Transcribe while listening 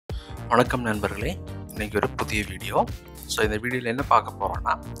வணக்கம் நண்பர்களே, இன்றைக்கி ஒரு புதிய வீடியோ. ஸோ இந்த வீடியோவில் என்ன பார்க்க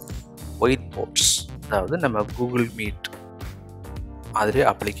போகிறோன்னா, ஒயிட் போர்ட்ஸ், அதாவது நம்ம கூகுள் மீட் மாதிரி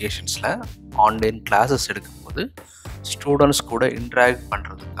அப்ளிகேஷன்ஸில் ஆன்லைன் கிளாஸஸ் எடுக்கும்போது ஸ்டூடெண்ட்ஸ் கூட இன்ட்ராக்ட்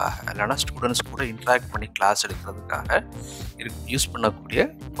பண்ணுறதுக்காக, இல்லைனா ஸ்டூடெண்ட்ஸ் கூட இன்ட்ராக்ட் பண்ணி கிளாஸ் எடுக்கிறதுக்காக யூஸ் பண்ணக்கூடிய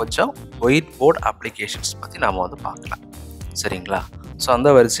கொஞ்சம் ஒயிட் போர்ட் அப்ளிகேஷன்ஸ் பற்றி நாம் பார்க்கலாம். சரிங்களா? ஸோ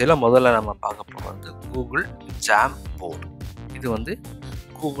அந்த வரிசையில் முதல்ல நம்ம பார்க்க போகிறது கூகுள் ஜாம் போர்டு. இது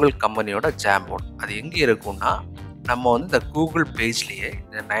கூகுள் கம்பெனியோட ஜாம் போர்டு. அது எங்கே இருக்குன்னா, நம்ம இந்த கூகுள் பேஜ்லேயே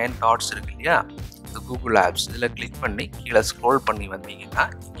இந்த 9 டாட்ஸ் இருக்கு இல்லையா, இந்த கூகுள் ஆப்ஸ், இதில் கிளிக் பண்ணி கீழே ஸ்க்ரோல் பண்ணி வந்தீங்கன்னா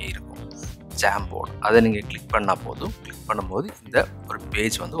இங்கே இருக்கும் ஜாம் போர்டு. அதை நீங்கள் கிளிக் பண்ணால் போதும். கிளிக் பண்ணும்போது இந்த ஒரு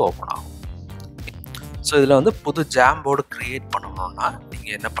பேஜ் ஓப்பன் ஆகும். ஸோ இதில் புது ஜாம் போர்டு க்ரியேட் பண்ணணும்னா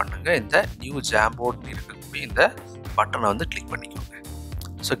நீங்கள் என்ன பண்ணுங்கள், இந்த நியூ ஜாம் போர்டுன்னு இருக்கக்கூடிய இந்த பட்டனை கிளிக் பண்ணிக்கோங்க.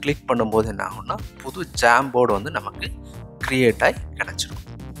 ஸோ கிளிக் பண்ணும்போது என்ன ஆகும்னா, புது ஜாம் போர்டு நமக்கு க்ரியேட் ஆகி கிடச்சிடும்.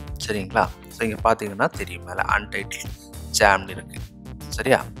 சரிங்களா? ஸோ இங்கே பார்த்தீங்கன்னா தெரியும், மேலே அன்டைட்டில் ஜாம்னு இருக்குது.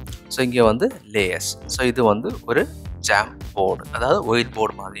 சரியா? ஸோ இங்கே லேயர்ஸ். ஸோ இது ஒரு ஜாம் போர்டு, அதாவது ஒயிட்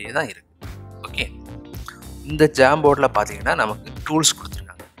போர்டு மாதிரியே தான் இருக்குது. ஓகே, இந்த ஜாம் போர்டில் பார்த்தீங்கன்னா நமக்கு டூல்ஸ்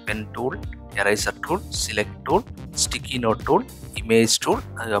கொடுத்துருக்காங்க. Pen tool, eraser tool, select tool, sticky note tool, image tool,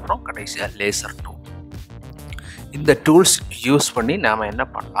 அதுக்கப்புறம் கடைசியாக லேசர் டூல். இந்த டூல்ஸ் யூஸ் பண்ணி நாம் என்ன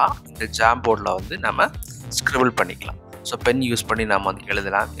பண்ணலாம், இந்த ஜாம் போர்டில் நம்ம ஸ்க்ரிபிள் பண்ணிக்கலாம். ஸோ பென் யூஸ் பண்ணி நாம்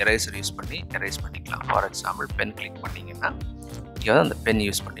எழுதலாம். எரேசர் யூஸ் பண்ணி எரேஸ் பண்ணிக்கலாம். ஃபார் எக்ஸாம்பிள் பென் கிளிக் பண்ணிங்கன்னா இங்கே அந்த பென்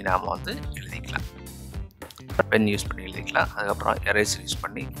யூஸ் பண்ணி நாம் எழுதிக்கலாம். பென் யூஸ் பண்ணி எழுதிக்கலாம். அதுக்கப்புறம் எரேசர் யூஸ்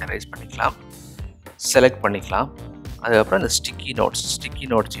பண்ணி எரேஸ் பண்ணிக்கலாம். செலக்ட் பண்ணிக்கலாம். அதுக்கப்புறம் இந்த ஸ்டிக்கி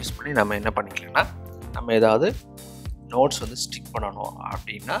நோட்ஸ் யூஸ் பண்ணி நம்ம என்ன பண்ணிக்கலாம்னா, நம்ம ஏதாவது நோட்ஸ் ஸ்டிக் பண்ணணும்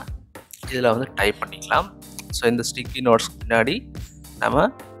அப்படின்னா இதில் டைப் பண்ணிக்கலாம். ஸோ இந்த ஸ்டிக்கி நோட்ஸ்க்கு பின்னாடி நம்ம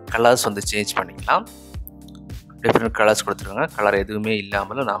கலர்ஸ் சேஞ்ச் பண்ணிக்கலாம். டிஃப்ரெண்ட் கலர்ஸ் கொடுத்துருக்காங்க. கலர் எதுவுமே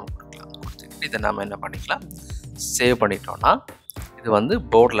இல்லாமலும் நாம் கொடுக்கலாம். கொடுத்துக்கிட்டு இதை நம்ம என்ன பண்ணிக்கலாம், சேவ் பண்ணிட்டோம்னா இது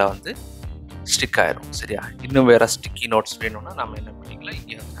போர்டில் ஸ்டிக் ஆயிரும். சரியா? இன்னும் வேறு ஸ்டிக்கி நோட்ஸ் வேணும்னா நம்ம என்ன பண்ணிக்கலாம்,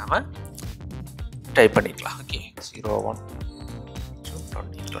 இங்கே நம்ம டைப் பண்ணிக்கலாம். ஓகே,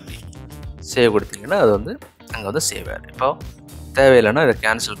 01/2020 சேவ் கொடுத்தீங்கன்னா அது அங்கே சேவ் ஆகிடும். இப்போ தேவையில்லைன்னா இதை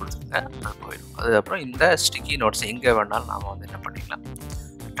கேன்சல் கொடுத்துருங்க, அது போயிடும். அதுக்கப்புறம் இந்த ஸ்டிக்கி நோட்ஸ் எங்கே வேணாலும் நாம் என்ன பண்ணிக்கலாம்,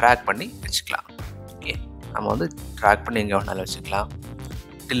 ட்ராக் பண்ணி வச்சுக்கலாம். ஓகே, நம்ம ட்ராக் பண்ணி எங்கே வேணாலும் வச்சுக்கலாம்.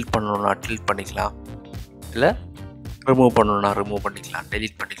 டில்ட் பண்ணணுன்னா டில்ட் பண்ணிக்கலாம், இல்லை ரிமூவ் பண்ணணுன்னா ரிமூவ் பண்ணிக்கலாம்,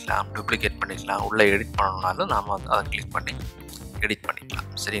 டெலிட் பண்ணிக்கலாம், டூப்ளிகேட் பண்ணிக்கலாம். உள்ளே எடிட் பண்ணணுன்னாலும் நாம் அதை கிளிக் பண்ணி எடிட் பண்ணிக்கலாம்.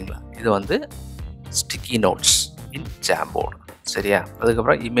 சரிங்களா? இது ஸ்டிக்கி நோட்ஸ் இன் ஜாம் போர்டு. சரியா?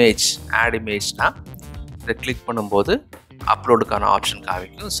 அதுக்கப்புறம் இமேஜ், ஆட் இமேஜ்னால் இதை கிளிக் பண்ணும்போது அப்லோடுக்கான ஆப்ஷன்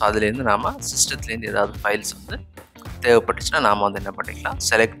காமிக்கும். ஸோ அதுலேருந்து நாம் சிஸ்டத்துலேருந்து ஏதாவது ஃபைல்ஸ் தேவைப்பட்டுச்சுன்னா நாம் என்ன பண்ணிக்கலாம்,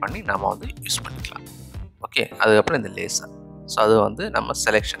 செலக்ட் பண்ணி நாம் யூஸ் பண்ணிக்கலாம். ஓகே, அதுக்கப்புறம் இந்த லேசர். ஸோ அது நம்ம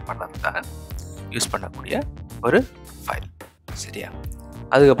செலெக்ஷன் பண்ணுறதுக்காக யூஸ் பண்ணக்கூடிய ஒரு ஃபைல். சரியா?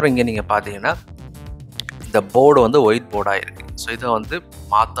 அதுக்கப்புறம் இங்கே நீங்கள் பார்த்தீங்கன்னா இந்த போர்டு ஒயிட் போர்டாக இருக்குது. ஸோ இதை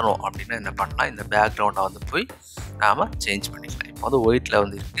மாற்றணும் அப்படின்னா என்ன பண்ணலாம், இந்த பேக்ரவுண்டை போய் நாம் சேஞ்ச் பண்ணிக்கலாம். இப்போ ஒயிட்டில்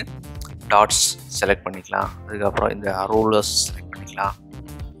இருக்குது. டாட்ஸ் செலக்ட் பண்ணிக்கலாம். அதுக்கப்புறம் இந்த ரூலர்ஸ் செலக்ட் பண்ணிக்கலாம்.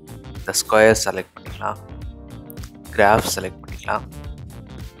 இந்த ஸ்கொயர் செலக்ட் பண்ணிக்கலாம். கிராஃப் செலக்ட் பண்ணிக்கலாம்.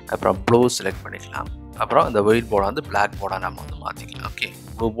 அப்புறம் ப்ளூ செலக்ட் பண்ணிக்கலாம். அப்புறம் இந்த ஒயிட் போர்டை பிளாக் போர்டாக நம்ம மாற்றிக்கலாம். Okay,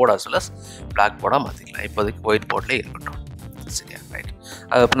 blue board as well as black போர்டாக மாற்றிக்கலாம். இப்போதைக்கு ஒயிட் போர்ட்லேயே இருக்கட்டும். சரியா? ரைட்.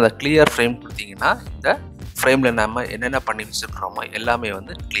 அதுக்கப்புறம் இந்த கிளியர் ஃப்ரேம் கொடுத்தீங்கன்னா இந்த ஃப்ரேமில் நம்ம என்னென்ன பண்ணி வச்சுருக்கிறோமோ எல்லாமே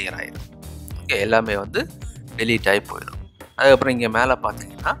கிளியர் ஆகிடும். ஓகே, எல்லாமே டெலீட் ஆகி போயிடும். அதுக்கப்புறம் இங்கே மேலே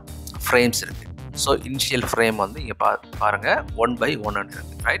பார்த்தீங்கன்னா ஃப்ரேம்ஸ் இருக்குது. ஸோ இனிஷியல் ஃப்ரேம் இங்கே பாருங்கள் 1/1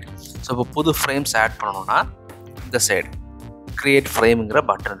 இருக்குது. ரைட். ஸோ இப்போ புது ஃப்ரேம்ஸ் ஆட் பண்ணணும்னா இந்த சைடு கிரியேட் ஃப்ரேமுங்கிற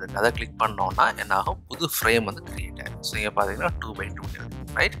பட்டன் இருக்குது. அதை கிளிக் பண்ணோன்னா என்ன ஆகும், புது ஃப்ரேம் கிரியேட் ஆகும். ஸோ இங்கே பார்த்தீங்கன்னா 2/2 இருக்குது.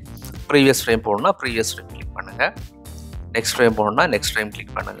 ரைட். ப்ரீவியஸ் ஃப்ரேம் போகணுன்னா ப்ரீவியஸ் ஃப்ரேம் கிளிக் பண்ணுங்கள். நெக்ஸ்ட் ஃப்ரேம் போகணுன்னா நெக்ஸ்ட் ஃப்ரேம்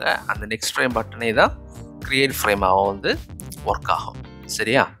கிளிக் பண்ணுங்கள். அந்த நெக்ஸ்ட் ஃப்ரேம் பட்டனே தான் கிரியேட் ஃப்ரேமாக ஒர்க் ஆகும்.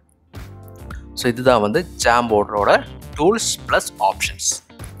 சரியா? ஸோ இதுதான் ஜாம் போர்டோட டூல்ஸ் ப்ளஸ் ஆப்ஷன்ஸ்.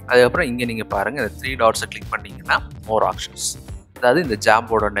 அதுக்கப்புறம் இங்கே நீங்கள் பாருங்கள், இந்த 3 டாட்ஸை கிளிக் பண்ணிங்கன்னா மோர் ஆப்ஷன்ஸ். அதாவது இந்த ஜாம்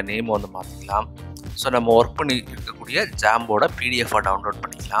போர்டோட நேம் மாற்றிக்கலாம். ஸோ நம்ம ஒர்க் பண்ணி இருக்கக்கூடிய ஜாம் போர்டை பிடிஎஃபாக டவுன்லோட்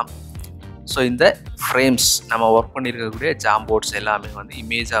பண்ணிக்கலாம். ஸோ இந்த ஃப்ரேம்ஸ் நம்ம ஒர்க் பண்ணியிருக்கக்கூடிய ஜாம் போர்ட்ஸ் எல்லாமே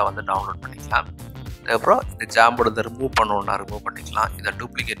இமேஜாக டவுன்லோட் பண்ணிக்கலாம். அதுக்கப்புறம் இந்த ஜாம் போர்டை ரிமூவ் பண்ணணுன்னா ரிமூவ் பண்ணிக்கலாம். இதை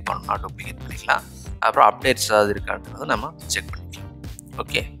டூப்ளிகேட் பண்ணணுன்னா டூப்ளிகேட் பண்ணிக்கலாம். அப்புறம் அப்டேட்ஸ் ஏதாவது இருக்கான்றதை நம்ம செக் பண்ணிக்கலாம்.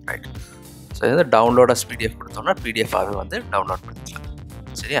 Okay, right. ஸோ இது டவுன்லோட் பிடிஎஃப் கொடுத்தோம்னா பிடிஎஃபாகவே டவுன்லோட் பண்ணிக்கலாம்.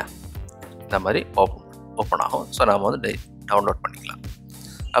 சரியா? இந்த மாதிரி ஓப்பன் ஆகும். ஸோ நம்ம டவுன்லோட் பண்ணிக்கலாம்.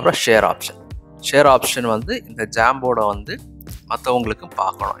 அப்புறம் ஷேர் ஆப்ஷன் இந்த ஜாம் போர்டை மற்றவங்களுக்கும்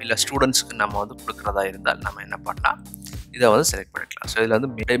பார்க்கணும், இல்லை ஸ்டூடெண்ட்ஸுக்கு நம்ம கொடுக்குறதா இருந்தால் நம்ம என்ன பண்ணலாம், இதை வந்து செலக்ட் பண்ணிக்கலாம். ஸோ இதில் வந்து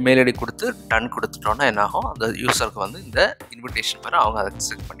மெயில் ஐடி கொடுத்து டன் கொடுத்துட்டோன்னா என்ன ஆகும், அந்த யூஸருக்கு வந்து இந்த இன்விடேஷன் வர அவங்க அதை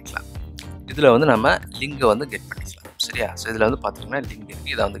செலக்ட் பண்ணிக்கலாம். இதில் வந்து நம்ம லிங்கை வந்து கெட் பண்ணிக்கலாம். சரியா? ஸோ இதில் வந்து பார்த்தீங்கன்னா லிங்க்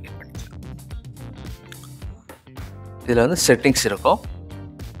இருக்குது, இதை வந்து கெட் பண்ணிக்கலாம். இதில் வந்து செட்டிங்ஸ் இருக்கும்.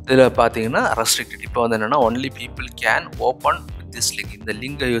 இதில் பார்த்தீங்கன்னா ரெஸ்ட்ரிக்டட். இப்போ வந்து என்னென்னா only people can open with this link, இந்த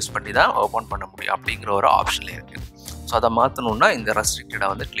லிங்கை யூஸ் பண்ணி தான் ஓப்பன் பண்ண முடியும் அப்படிங்கிற ஒரு ஆப்ஷனில் இருக்குது. ஸோ அதை மாற்றணுன்னா இந்த ரெஸ்ட்ரிக்டடை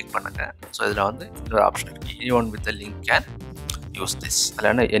வந்து கிளிக் பண்ணுங்கள். ஸோ இதில் வந்து இன்னொரு ஆப்ஷன் இருக்குது, any one with the link can use this,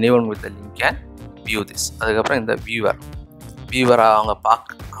 இல்லைன்னா any one with the link can view this. அதுக்கப்புறம் இந்த வியூவரை அவங்க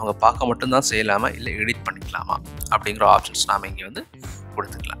பார்க்க மட்டும்தான் செய்யலாமா இல்லை எடிட் பண்ணிக்கலாமா அப்படிங்கிற ஆப்ஷன்ஸ் நாம் இங்கே வந்து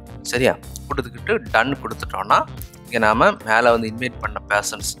கொடுத்துக்கலாம். சரியா? கொடுத்துக்கிட்டு டன் கொடுத்துட்டோன்னா இங்கே நாம் மேலே வந்து இன்வைட் பண்ண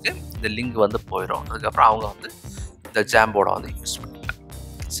பர்சன்ஸுக்கு இந்த லிங்க் வந்து போயிடும். அதுக்கப்புறம் அவங்க வந்து இந்த ஜாம்போர்டை வந்து யூஸ் பண்ணிக்கலாம்.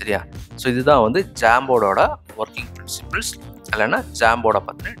 சரியா? ஸோ இதுதான் வந்து ஜாம்போர்டோட ஒர்க்கிங் பிரின்சிபிள்ஸ், இல்லைன்னா ஜாம்போர்டை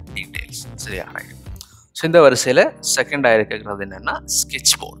பற்றின டீட்டெயில்ஸ். சரியா? ரைட். ஸோ இந்த வரிசையில் செகண்டாக இருக்கிறது என்னென்னா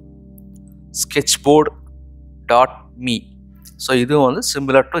sketchboard.me. ஸோ இதுவும் வந்து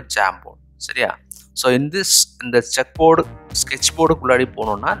சிமிலர் டு ஜாம்போர்ட். சரியா? ஸோ இந்த ஸ்கெட்ச்போர்டுக்குள்ளாடி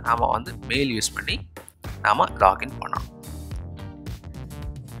போகணுன்னா நாம் வந்து மெயில் யூஸ் பண்ணி நாம் லாகின் பண்ணணும்.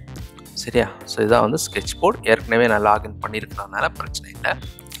 சரியா? ஸோ இதுதான் வந்து ஸ்கெட்ச்போர்ட். ஏற்கனவே நான் லாகின் பண்ணியிருக்கிறதுனால பிரச்சனை இல்லை.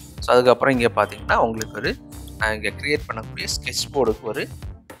 ஸோ அதுக்கப்புறம் இங்கே பார்த்தீங்கன்னா உங்களுக்கு நான் இங்கே க்ரியேட் பண்ணக்கூடிய ஸ்கெட்ச்போர்டுக்கு ஒரு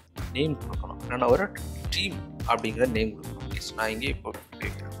நேம் கொடுக்கணும், இல்லைன்னா ஒரு டீம் அப்படிங்கிற நேம் கொடுக்கணும். நான் இங்கே இப்போ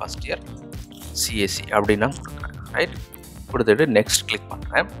ஃபஸ்ட் இயர் சிஎஸ்சி அப்படின்னா கொடுக்குறேன். ரைட்? கொடுத்துட்டு நெக்ஸ்ட் கிளிக்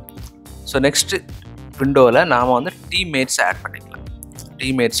பண்ணுறேன். ஸோ நெக்ஸ்ட்டு விண்டோவில் நாம் வந்து டீம்மேட்ஸ் ஆட் பண்ணிக்கலாம்.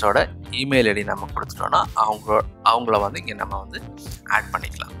 டீம்மேட்ஸோட இமெயில் ஐடி நம்ம கொடுத்துட்டோன்னா அவங்கள வந்து இங்கே நம்ம வந்து ஆட்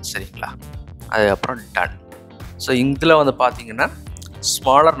பண்ணிக்கலாம். சரிங்களா? அதுக்கப்புறம் டன். ஸோ இதில் வந்து பார்த்தீங்கன்னா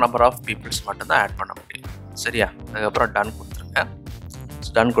ஸ்மாலர் நம்பர் ஆஃப் பீப்புள்ஸ் மட்டும்தான் ஆட் பண்ண முடியும். சரியா? அதுக்கப்புறம் டன் கொடுத்துருங்க.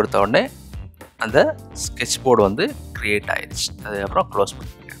 டன் கொடுத்த உடனே அந்த ஸ்கெட்ச்போர்டு வந்து க்ரியேட் ஆயிடுச்சு. அதுக்கப்புறம் க்ளோஸ்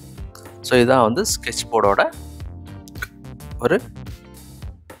பண்ணிடுங்க. ஸோ இதுதான் வந்து ஸ்கெட்ச்போர்டோட ஒரு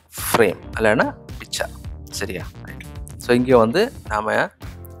ஃப்ரேம், இல்லைன்னா பிக்சர். சரியா? ரைட். ஸோ இங்கே வந்து நாம்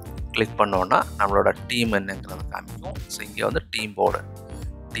கிளிக் பண்ணோன்னா நம்மளோட டீம் என்னங்கிறது காமிக்கும். ஸோ இங்கே வந்து டீம் போர்டு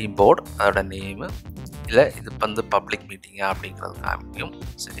அதோட நேமு, இல்லை இது வந்து பப்ளிக் மீட்டிங்கா அப்படிங்கிறது காமிக்கும்.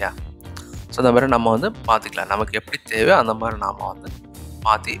 சரியா? ஸோ அந்த மாதிரி நம்ம வந்து மாற்றிக்கலாம். நமக்கு எப்படி தேவையோ அந்த மாதிரி நாம் வந்து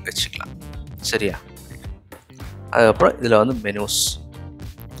மாற்றி வச்சுக்கலாம். சரியா? அதுக்கப்புறம் இதில் வந்து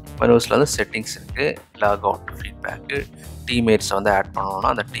மெனூஸில் வந்து செட்டிங்ஸ் இருக்குது, லாக் அவுட், ஃபீட்பேக்கு, டீம்மேட்ஸை வந்து ஆட் பண்ணணும்னா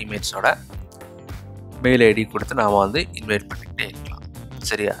அந்த டீம்மேட்ஸோட மெயில் ஐடி கொடுத்து நாம் வந்து இன்வைட் பண்ணிக்கிட்டே இருக்கலாம்.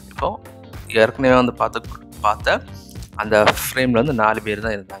 சரியா? இப்போது ஏற்கனவே வந்து பார்த்த அந்த ஃப்ரேமில் வந்து 4 பேர்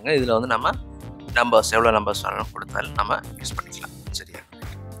தான் இருந்தாங்க. இதில் வந்து நம்ம நம்பர்ஸ் எவ்வளோ நம்பர்ஸ் வேணாலும் கொடுத்தாலும் நம்ம யூஸ் பண்ணிக்கலாம். சரியா?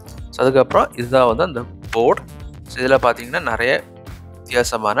 ஸோ அதுக்கப்புறம் இதுதான் வந்து அந்த போர்டு. ஸோ இதில் பார்த்தீங்கன்னா நிறைய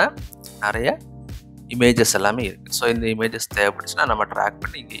வித்தியாசமான நிறைய இமேஜஸ் எல்லாமே இருக்குது. ஸோ இந்த இமேஜஸ் தேவைப்படுச்சுன்னா நம்ம ட்ராக்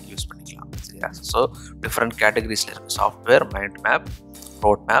பண்ணி இங்கே யூஸ் பண்ணிக்கலாம். சரியா? ஸோ டிஃப்ரெண்ட் கேட்டகரிஸில் இருக்குது. Software, mind map,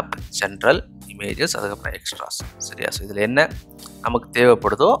 road map, general, images, அதுக்கப்புறம் எக்ஸ்ட்ராஸ். சரியா? ஸோ இதில் என்ன நமக்கு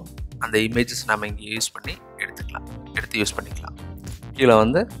தேவைப்படுதோ அந்த இமேஜஸ் நம்ம இங்கே எடுத்து யூஸ் பண்ணிக்கலாம். கீழே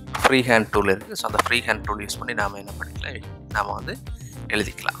வந்து ஃப்ரீ ஹேண்ட் டூல் இருக்குது. ஸோ அந்த ஃப்ரீ ஹேண்ட் டூல் யூஸ் பண்ணி நாம் என்ன பண்ணிக்கலாம், நாம் வந்து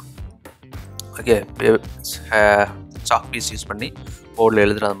எழுதிக்கலாம். ஓகே, சாக் பீஸ் யூஸ் பண்ணி போர்டில்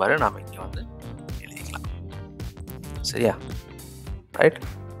எழுதுறது மாதிரி நாம் இங்கே வந்து எழுதிக்கலாம். சரியா? ரைட்.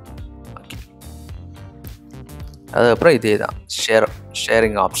 ஓகே. அதுக்கப்புறம் இதே தான்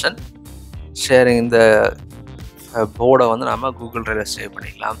ஷேரிங் ஆப்ஷன். இந்த போர்டை வந்து நம்ம கூகுள் ட்ரைவில் சேவ்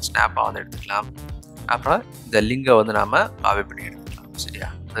பண்ணிக்கலாம், ஸ்னாப்பாக வந்து எடுத்துக்கலாம். அப்புறம் இந்த லிங்கை வந்து நாம் காப்பி பண்ணி எடுத்துக்கலாம். சரியா?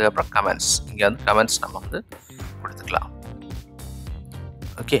 அதுக்கப்புறம் கமெண்ட்ஸ், இங்கே வந்து கமெண்ட்ஸ் நம்ம வந்து கொடுத்துக்கலாம்.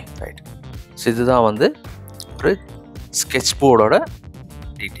 Okay, right. ஸோ இதுதான் வந்து ஒரு ஸ்கெட்ச் போர்டோட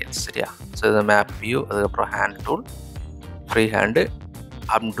டீட்டெயில்ஸ். சரியா? ஸோ இது மேப் வியூ, அதுக்கப்புறம் hand tool, free hand,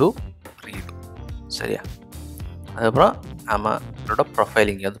 and, read. சரியா? அதுக்கப்புறம் நம்மளோட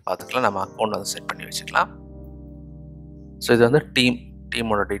ப்ரொஃபைல் இங்கே வந்து பார்த்துக்கலாம். நம்ம அக்கௌண்ட் வந்து செட் பண்ணி வச்சுக்கலாம். ஸோ இது வந்து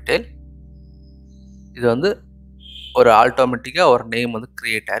டீமோட டீட்டெயில். இது வந்து ஒரு ஆட்டோமேட்டிக்காக ஒரு நேம் வந்து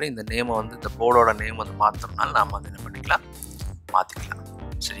க்ரியேட் ஆகிடும். இந்த நேமை வந்து இந்த போர்டோட நேம் வந்து மாற்றணும்னாலும் நாம் வந்து என்ன பண்ணிக்கலாம், மாற்றிக்கலாம்.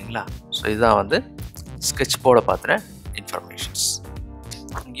 சரிங்களா? ஸோ இதுதான் வந்து ஸ்கெட்ச் போர்டை பார்த்துன இன்ஃபர்மேஷன்ஸ்.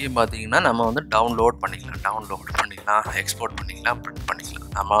 இங்கேயும் பார்த்தீங்கன்னா நம்ம வந்து டவுன்லோட் பண்ணிக்கலாம், எக்ஸ்போர்ட் பண்ணிக்கலாம், பிரிண்ட் பண்ணிக்கலாம்.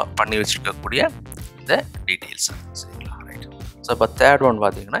 நம்ம பண்ணி வச்சுருக்கக்கூடிய இந்த டீட்டெயில்ஸ். சரிங்களா? ரைட். ஸோ இப்போ தேர்ட் ஒன்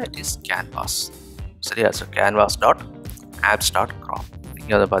பார்த்தீங்கன்னா இட் இஸ் கேன்வாஸ். சரியா? So canvas.apps.com.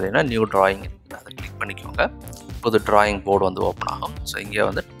 இங்கே வந்து பார்த்தீங்கன்னா நியூ ட்ராயிங், அதை கிளிக் பண்ணிக்கோங்க. புது ட்ராயிங் போர்டு வந்து ஓப்பன் ஆகும். ஸோ இங்கே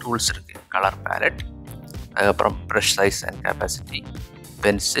வந்து டூல்ஸ் இருக்குது, கலர் பேலட், அதுக்கப்புறம் brush size and capacity,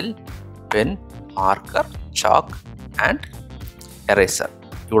 pencil, pen, marker, chalk and eraser.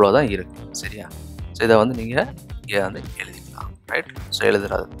 இவ்வளோ தான் இருக்குது. சரியா? ஸோ இதை வந்து நீங்கள் இங்கே வந்து எழுதிக்கலாம். ரைட்? ஸோ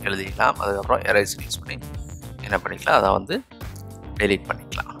எழுதிக்கலாம். அதுக்கப்புறம் எரேசர் யூஸ் பண்ணி என்ன பண்ணிக்கலாம், அதை வந்து டெலீட்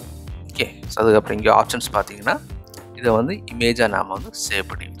பண்ணிக்கலாம். ஓகே. ஸோ அதுக்கப்புறம் இங்கே ஆப்ஷன்ஸ் பார்த்தீங்கன்னா இதை வந்து இமேஜாக நாம் வந்து சேவ்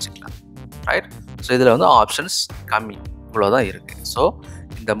பண்ணி வச்சுக்கலாம். ரைட்? ஸோ இதில் வந்து ஆப்ஷன்ஸ் கம்மி, இவ்வளோதான் இருக்குது. ஸோ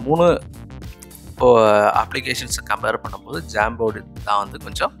இந்த 3 அப்ளிகேஷன்ஸை கம்பேர் பண்ணும்போது ஜாம்போர்டு தான் வந்து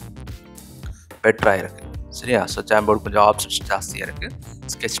கொஞ்சம் பெட்டராக இருக்குது. சரியா? ஸோ ஜாம்போர்டு கொஞ்சம் ஆப்ஷன்ஸ் ஜாஸ்தியாக இருக்குது.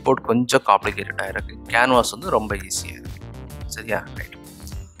 ஸ்கெட்ச் போர்ட் கொஞ்சம் காம்ப்ளிகேட்டடாக இருக்குது. கேன்வாஸ் வந்து ரொம்ப ஈஸியாக இருக்குது. சரியா? ரைட்.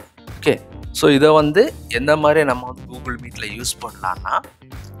 ஓகே. ஸோ இதை வந்து எந்த மாதிரி நம்ம வந்து கூகுள் மீட்டில் யூஸ் பண்ணலான்னா,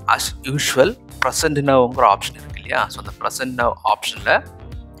 அஸ் யூஷுவல் ப்ரெசன்ட் நவ்ங்கிற ஆப்ஷன் இருக்குது இல்லையா? ஸோ அந்த ப்ரெசன்ட் நவ் ஆப்ஷனில்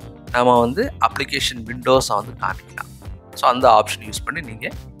நம்ம வந்து அப்ளிகேஷன் விண்டோஸை வந்து காமிக்கலாம். ஸோ அந்த ஆப்ஷன் யூஸ் பண்ணி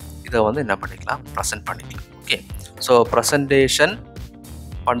நீங்கள் இதை வந்து என்ன பண்ணிக்கலாம், ப்ரெசென்ட் பண்ணிக்கலாம். ஓகே. ஸோ ப்ரெசன்டேஷன்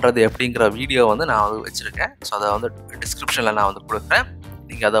பண்ணுறது எப்படிங்கிற வீடியோ வந்து நான் வந்து வச்சுருக்கேன். ஸோ அதை வந்து டிஸ்கிரிப்ஷனில் நான் வந்து கொடுக்குறேன்.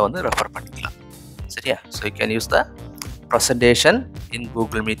 நீங்கள் அதை வந்து ரெஃபர் பண்ணிக்கலாம். சரியா? So you can use the presentation in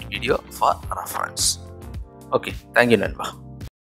Google meet video for reference. Okay. Thank you நண்பா.